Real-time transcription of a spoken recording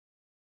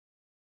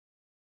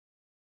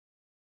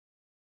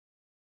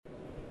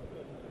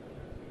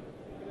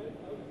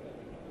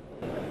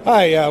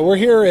Hi, we're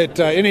here at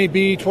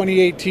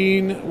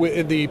NAB2018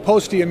 in the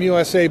Postium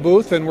USA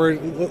booth, and we're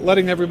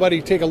letting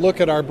everybody take a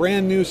look at our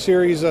brand new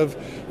series of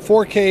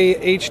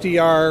 4K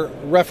HDR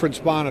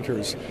reference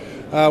monitors.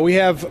 We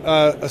have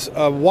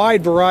a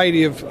wide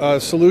variety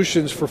of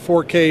solutions for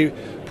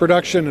 4K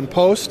production and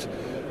post,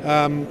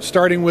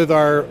 starting with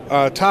our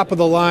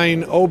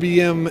top-of-the-line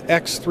OBM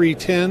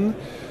X310.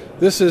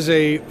 This is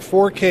a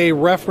 4K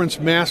reference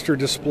master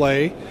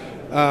display,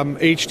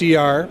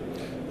 HDR.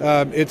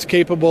 It's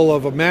capable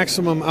of a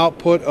maximum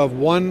output of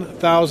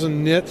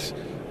 1,000 nits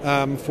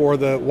for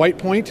the white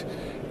point,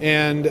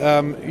 and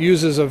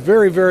uses a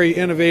very, very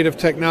innovative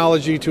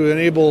technology to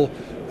enable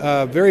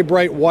very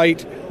bright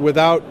white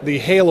without the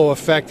halo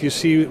effect you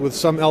see with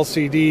some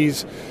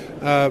LCDs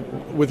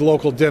with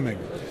local dimming.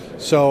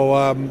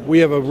 So we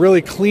have a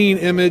really clean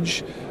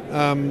image,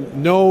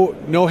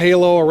 no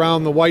halo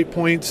around the white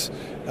points.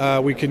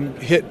 We can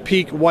hit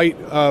peak white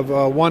of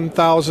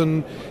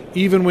 1,000.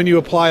 Even when you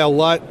apply a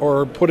LUT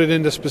or put it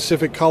into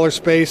specific color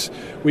space,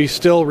 we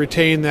still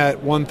retain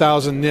that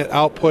 1,000 nit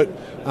output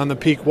on the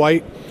peak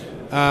white.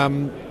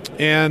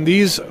 And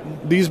these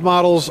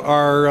models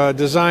are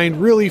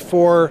designed really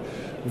for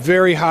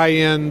very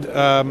high-end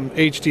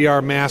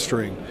HDR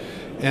mastering.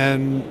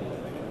 And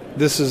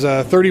this is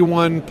a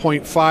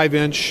 31.5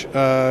 inch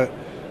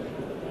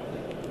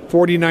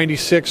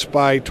 4096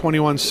 by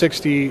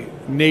 2160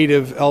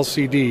 native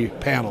LCD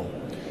panel.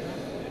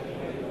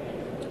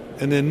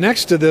 And then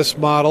next to this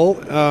model,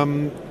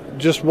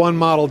 just one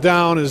model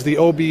down, is the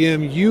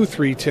OBM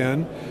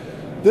U310.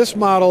 This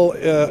model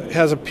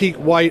has a peak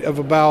white of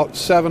about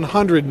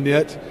 700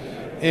 nit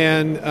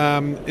and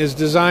is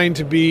designed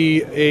to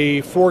be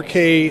a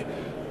 4K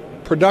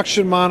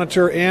production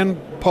monitor and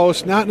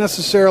post, not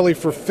necessarily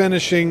for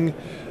finishing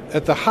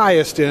at the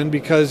highest end,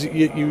 because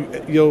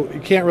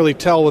you can't really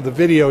tell with the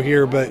video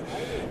here, but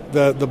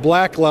the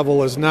black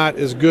level is not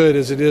as good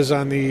as it is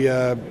on the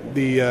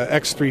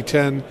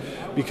X310,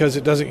 because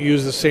it doesn't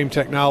use the same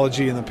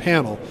technology in the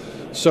panel.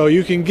 So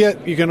you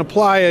can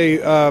apply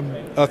a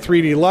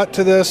 3D LUT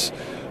to this.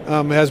 It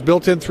has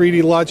built-in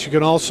 3D LUTs. You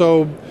can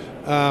also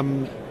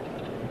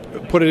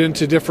put it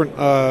into different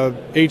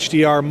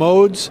HDR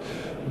modes,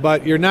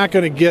 but you're not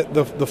going to get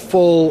the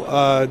full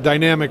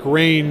dynamic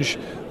range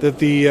that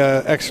the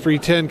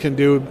X310 can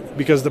do,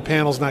 because the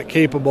panel's not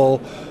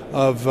capable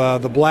of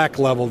the black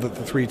level that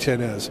the 310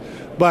 is.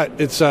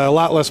 But it's a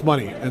lot less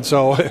money, and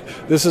so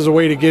this is a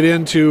way to get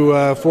into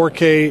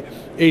 4K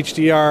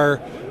HDR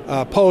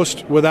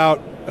post without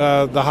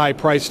the high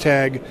price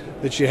tag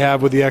that you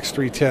have with the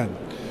X310.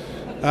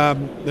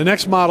 The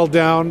next model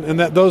down, and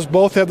those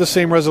both have the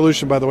same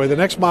resolution, by the way. The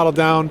next model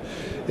down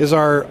is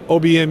our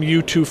OBM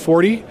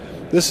U240.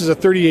 This is a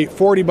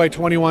 3840 by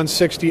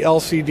 2160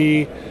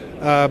 LCD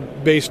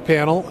based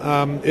panel.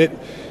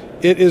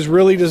 It is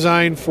really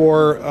designed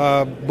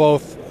for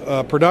both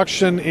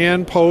production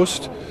and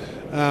post.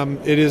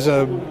 It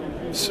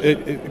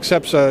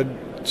accepts a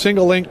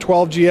single link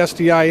 12G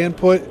SDI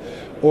input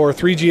or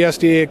 3G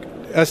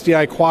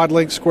SDI quad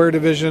link square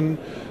division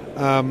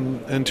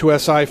and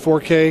 2SI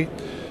 4K.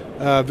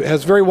 It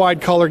has very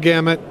wide color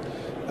gamut.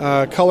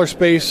 Color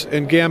space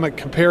and gamut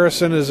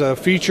comparison is a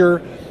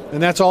feature,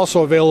 and that's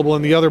also available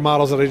in the other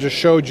models that I just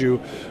showed you,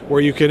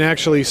 where you can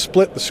actually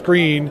split the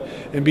screen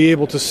and be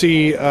able to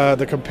see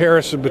the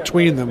comparison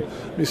between them.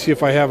 Let me see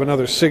if I have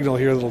another signal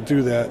here that'll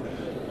do that.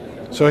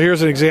 So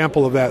here's an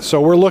example of that. So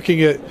we're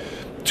looking at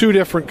two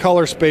different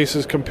color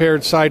spaces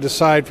compared side to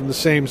side from the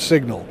same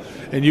signal.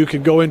 And you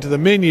can go into the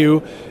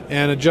menu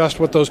and adjust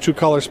what those two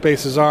color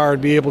spaces are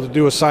and be able to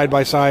do a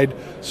side-by-side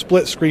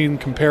split screen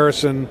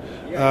comparison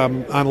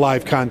on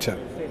live content.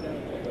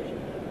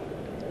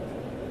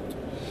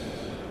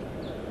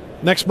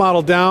 Next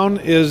model down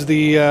is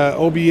the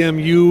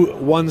OBM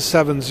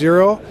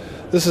U170.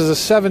 This is a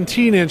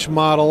 17-inch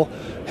model,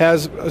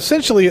 has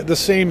essentially the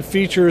same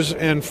features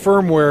and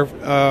firmware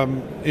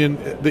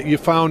that you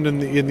found in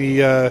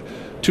the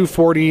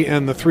 240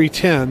 and the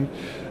 310,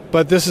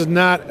 but this is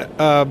not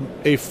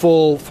a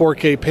full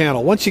 4K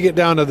panel. Once you get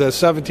down to the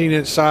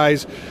 17-inch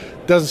size,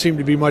 doesn't seem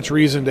to be much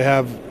reason to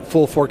have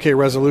full 4K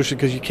resolution,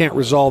 because you can't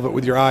resolve it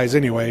with your eyes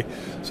anyway.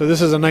 So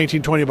this is a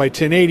 1920 by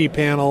 1080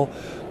 panel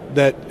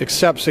that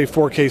accepts a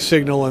 4K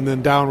signal and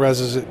then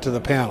down-reses it to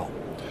the panel.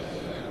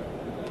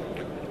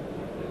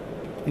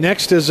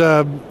 Next is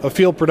a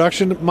field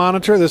production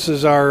monitor. This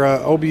is our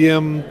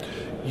OBM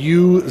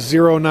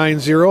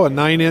U090, a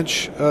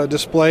 9-inch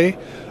display.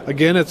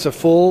 Again, it's a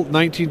full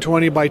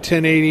 1920 by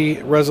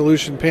 1080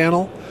 resolution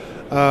panel,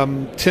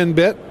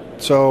 10-bit,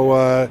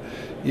 so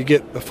you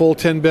get a full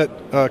 10-bit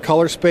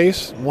color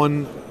space,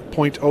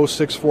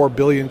 1.064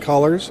 billion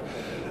colors.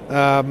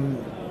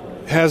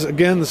 Has,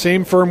 again, the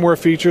same firmware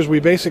features. We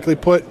basically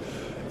put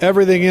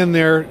everything in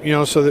there,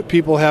 so that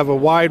people have a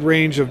wide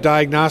range of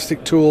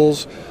diagnostic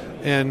tools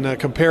and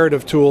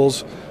comparative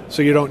tools,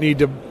 so you don't need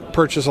to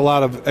purchase a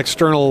lot of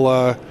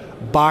external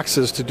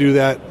boxes to do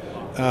that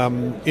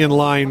in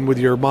line with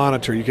your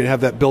monitor. You can have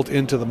that built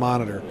into the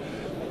monitor.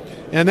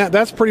 And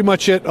that's pretty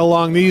much it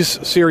along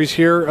these series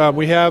here.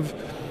 We have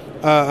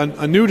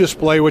a new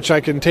display, which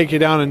I can take you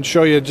down and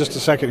show you in just a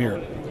second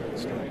here.